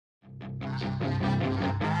What's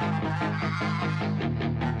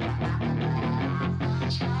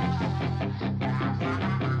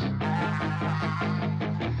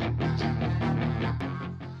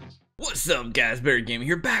up guys, Barry Gaming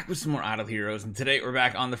here, back with some more Idle Heroes, and today we're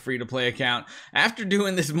back on the free-to-play account. After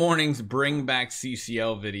doing this morning's Bring Back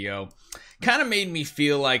CCL video, kind of made me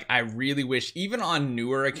feel like I really wish, even on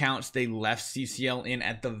newer accounts, they left CCL in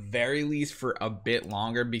at the very least for a bit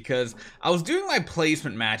longer, because I was doing my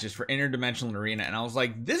placement matches for Interdimensional Arena, and I was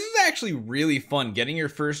like, this is actually really fun, getting your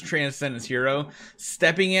first Transcendence hero,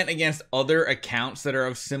 stepping in against other accounts that are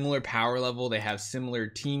of similar power level, they have similar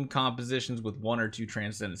team compositions with 1 or 2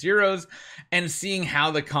 Transcendence heroes, and seeing how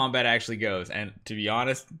the combat actually goes. And to be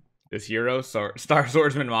honest, this hero, Star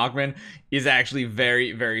Swordsman Mockman, is actually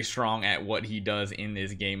very, very strong at what he does in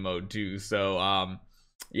this game mode too. So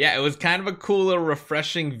yeah, it was kind of a cool little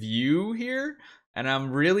refreshing view here, and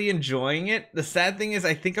I'm really enjoying it. The sad thing is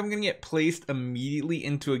I think I'm gonna get placed immediately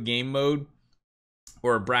into a game mode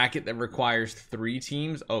or a bracket that requires 3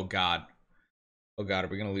 teams. Oh god, are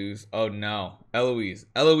we gonna lose? Oh no. Eloise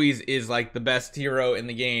is like the best hero in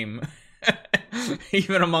the game.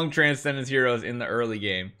 Even among Transcendence heroes in the early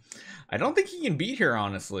game. I don't think he can beat her,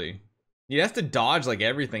 honestly. He has to dodge like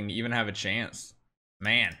everything to even have a chance.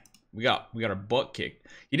 Man, we got our butt kicked.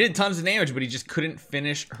 He did tons of damage, but he just couldn't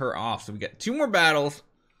finish her off. So we got 2 more battles.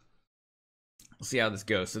 We'll see how this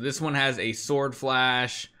goes. So this one has a Sword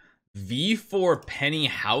Flash, V4 Penny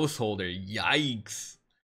Householder. Yikes.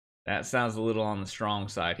 That sounds a little on the strong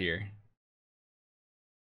side here.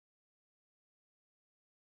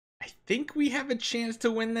 I think we have a chance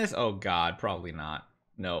to win this. Oh god, probably not.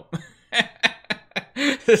 Nope.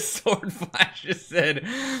 The Sword Flash just said,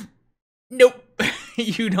 nope,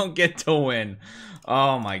 you don't get to win.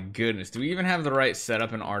 Oh my goodness. Do we even have the right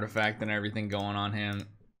setup and artifact and everything going on him?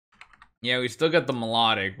 Yeah, we still got the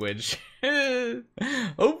Melodic, which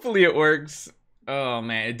hopefully it works. Oh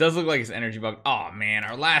man, it does look like it's energy bug. Oh man,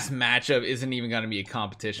 our last matchup isn't even going to be a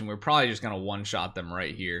competition. We're probably just going to one-shot them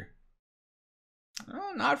right here.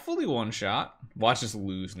 Oh, not fully one-shot. Watch us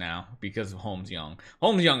lose now because of Holmes Young.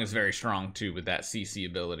 Holmes Young is very strong too with that CC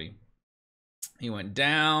ability. He went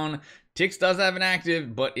down. Tix does have an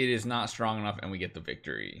active, but it is not strong enough, and we get the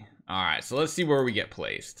victory. Alright, so let's see where we get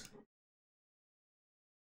placed.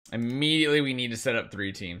 Immediately, we need to set up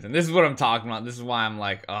 3 teams. And this is what I'm talking about. This is why I'm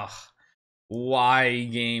like, ugh. Why,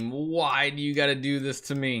 game? Why do you gotta do this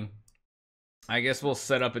to me? I guess we'll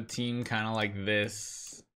set up a team kind of like this.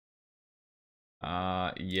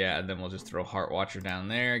 Yeah, and then we'll just throw Heart Watcher down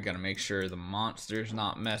there. Gotta make sure the monster's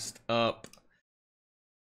not messed up.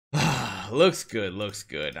 Looks good, looks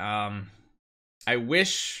good. I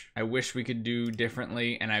wish we could do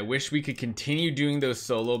differently, and I wish we could continue doing those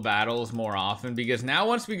solo battles more often, because now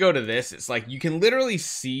once we go to this, it's like you can literally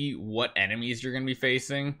see what enemies you're gonna be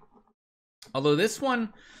facing. Although this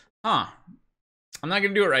one, I'm not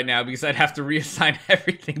gonna do it right now because I'd have to reassign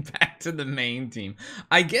everything back to the main team.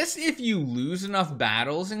 I guess if you lose enough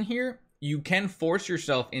battles in here, you can force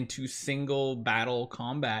yourself into single battle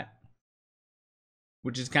combat,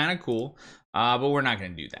 which is kind of cool. But we're not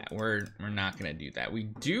gonna do that. We're not gonna do that. We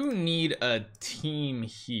do need a team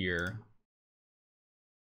here.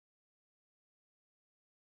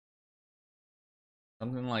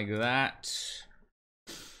 Something like that.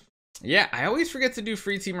 Yeah, I always forget to do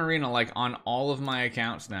free team arena like on all of my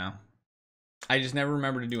accounts now. I just never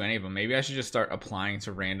remember to do any of them. Maybe I should just start applying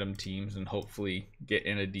to random teams and hopefully get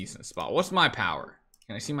in a decent spot. What's my power?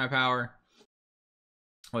 Can I see my power?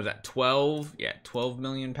 What is that, 12? Yeah, 12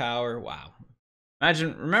 million power. Wow.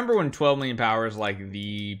 Remember when 12 million power is like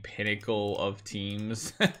the pinnacle of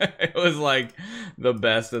teams? It was like the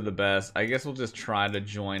best of the best. I guess we'll just try to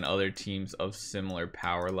join other teams of similar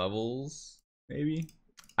power levels, maybe?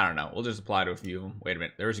 I don't know. We'll just apply to a few of them. Wait a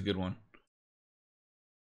minute. There's a good one.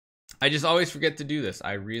 I just always forget to do this.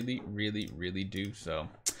 I really, really, really do. So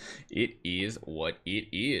it is what it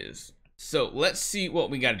is. So let's see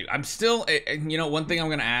what we got to do. I'm still, you know, one thing I'm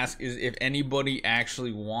going to ask is if anybody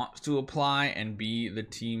actually wants to apply and be the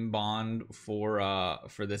team bond for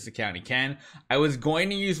this account, you can. I was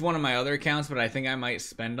going to use one of my other accounts, but I think I might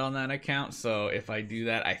spend on that account. So if I do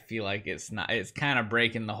that, I feel like it's kind of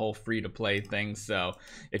breaking the whole free to play thing. So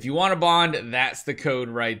if you want to bond, that's the code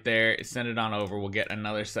right there. Send it on over. We'll get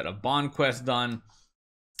another set of bond quests done.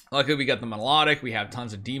 Luckily, we got the Melodic. We have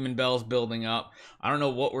tons of Demon Bells building up. I don't know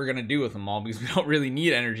what we're going to do with them all because we don't really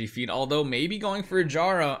need energy feed. Although, maybe going for a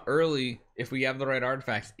Jara early, if we have the right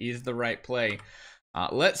artifacts, is the right play.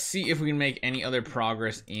 Let's see if we can make any other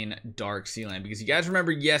progress in Dark Sea Land. Because you guys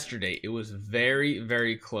remember yesterday, it was very,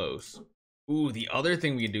 very close. Ooh, the other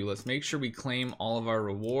thing we can do, let's make sure we claim all of our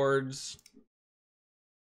rewards.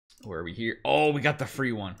 Where are we here? Oh, we got the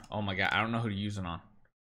free one. Oh my god, I don't know who to use it on.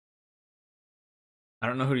 I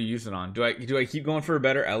don't know who to use it on. Do I keep going for a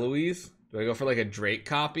better Eloise? Do I go for like a Drake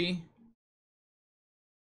copy?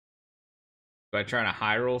 Do I try to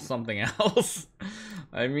high roll something else?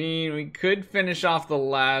 I mean, we could finish off the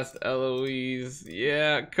last Eloise.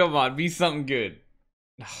 Yeah, come on, be something good.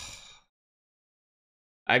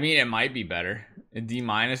 I mean, it might be better. A D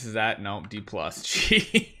minus is that? No, D plus.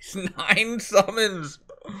 Jeez, 9 summons.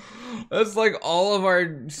 That's like all of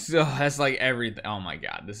our. So that's like everything. Oh my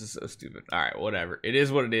god, this is so stupid. All right, whatever. It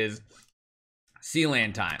is what it is.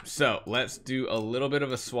 Sealand time. So let's do a little bit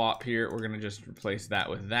of a swap here. We're gonna just replace that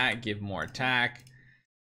with that. Give more attack.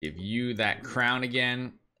 Give you that crown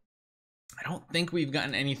again. I don't think we've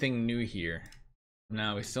gotten anything new here.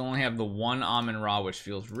 No, we still only have the one Amun-Ra, which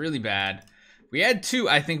feels really bad. If we had 2,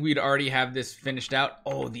 I think we'd already have this finished out.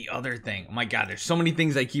 Oh, the other thing. Oh my god, there's so many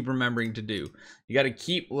things I keep remembering to do. You got to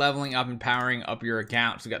keep leveling up and powering up your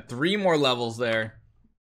account. So we got 3 more levels there.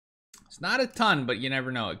 It's not a ton, but you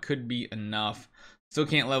never know. It could be enough. Still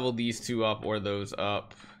can't level these 2 up or those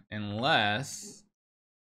up unless...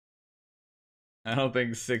 I don't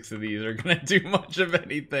think 6 of these are gonna do much of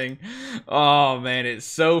anything. Oh man, it's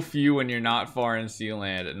so few when you're not far in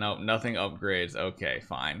Sealand. Nope, nothing upgrades. Okay,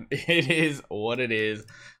 fine. It is what it is.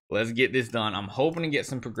 Let's get this done. I'm hoping to get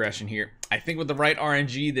some progression here. I think with the right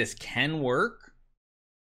RNG, this can work.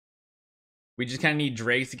 We just kind of need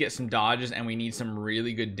Drakes to get some dodges, and we need some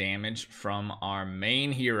really good damage from our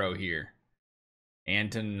main hero here.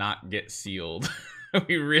 And to not get sealed.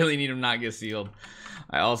 We really need him not get sealed.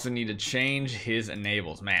 I also need to change his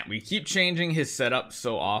enables. Man, we keep changing his setup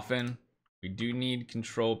so often. We do need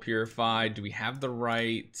control purified. Do we have the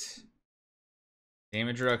right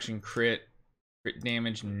damage reduction crit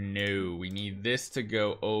damage? No, we need this to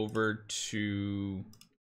go over to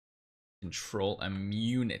control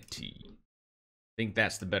immunity. I think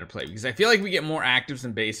that's the better play because I feel like we get more actives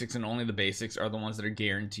than basics, and only the basics are the ones that are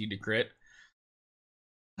guaranteed to crit.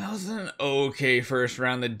 That was an okay first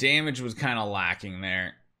round. The damage was kind of lacking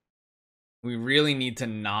there. We really need to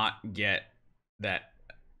not get that.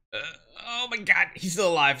 Oh my god, he's still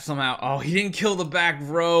alive somehow. Oh, he didn't kill the back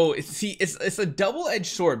row. It's a double-edged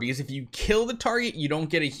sword because if you kill the target, you don't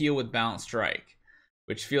get a heal with balanced strike,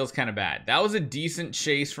 which feels kind of bad. That was a decent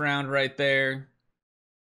chase round right there.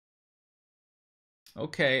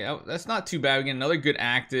 Okay, that's not too bad. We get another good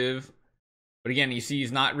active. But again, you see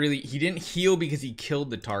he's not really, he didn't heal because he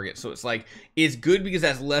killed the target. So it's like, it's good because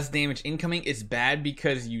that's less damage incoming. It's bad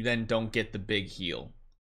because you then don't get the big heal.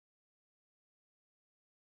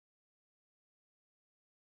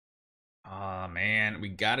 Oh man, we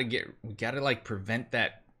gotta like prevent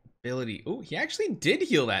that ability. Oh, he actually did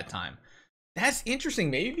heal that time. That's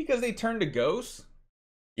interesting. Maybe because they turned to ghosts.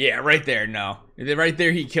 Yeah, right there. No, right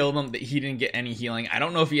there he killed them. He didn't get any healing. I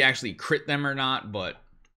don't know if he actually crit them or not, but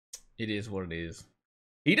it is what it is.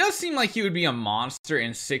 He does seem like he would be a monster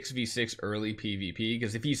in 6v6 early PvP,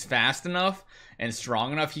 because if he's fast enough and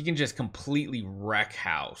strong enough, he can just completely wreck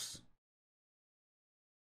house.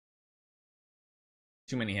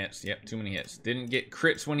 Too many hits. Yep, too many hits. Didn't get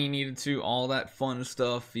crits when he needed to. All that fun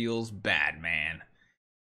stuff feels bad, man.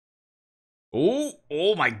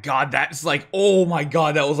 Oh my god, that's like, oh my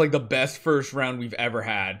god, that was like the best first round we've ever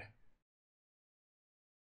had.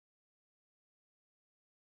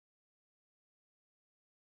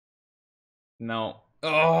 No.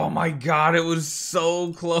 Oh my god, it was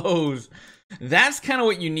so close. That's kind of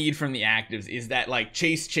what you need from the actives, is that like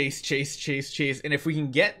chase. And if we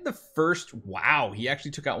can get the first, wow, he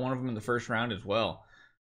actually took out one of them in the first round as well.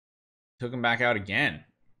 Took him back out again.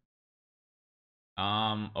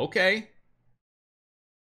 Okay.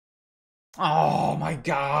 Oh my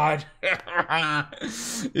god.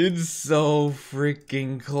 It's so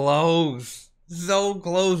freaking close. So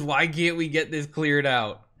close. Why can't we get this cleared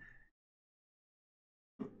out?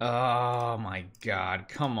 Oh my god,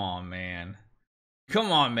 come on, man.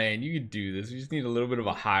 Come on, man, you can do this. We just need a little bit of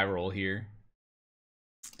a high roll here.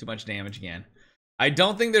 Too much damage again. I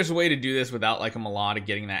don't think there's a way to do this without like a melodic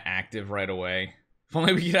getting that active right away. If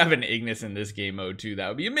only we could have an Ignis in this game mode too. That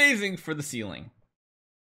would be amazing for the ceiling.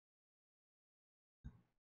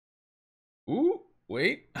 Ooh,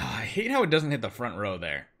 wait. Oh, I hate how it doesn't hit the front row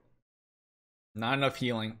there. Not enough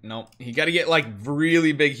healing. Nope. You got to get like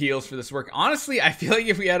really big heals for this to work. Honestly, I feel like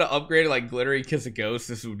if we had to upgrade it like Glittery Kiss of Ghost,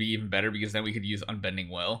 this would be even better because then we could use Unbending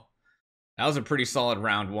Will. That was a pretty solid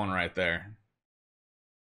round one right there.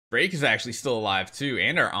 Drake is actually still alive too,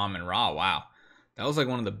 and our Amun-Ra. Wow. That was like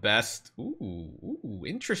one of the best. Ooh,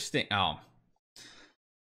 interesting. Oh.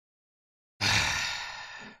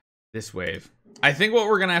 This wave. I think what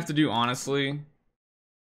we're going to have to do, honestly,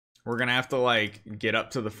 We're gonna have to like get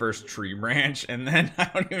up to the first tree branch, and then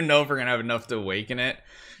I don't even know if we're gonna have enough to awaken it.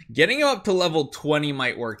 Getting him up to level 20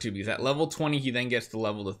 might work too, because at level 20 he then gets to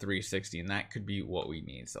level to 360, and that could be what we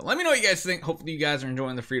need. So let me know what you guys think. Hopefully you guys are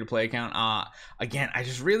enjoying the free-to-play account. Again, I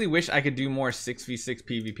just really wish I could do more 6v6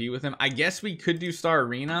 PvP with him. I guess we could do Star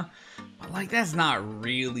Arena, but like that's not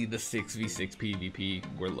really the 6v6 PvP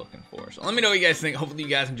we're looking for. So let me know what you guys think. Hopefully you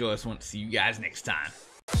guys enjoy this one. See you guys next time.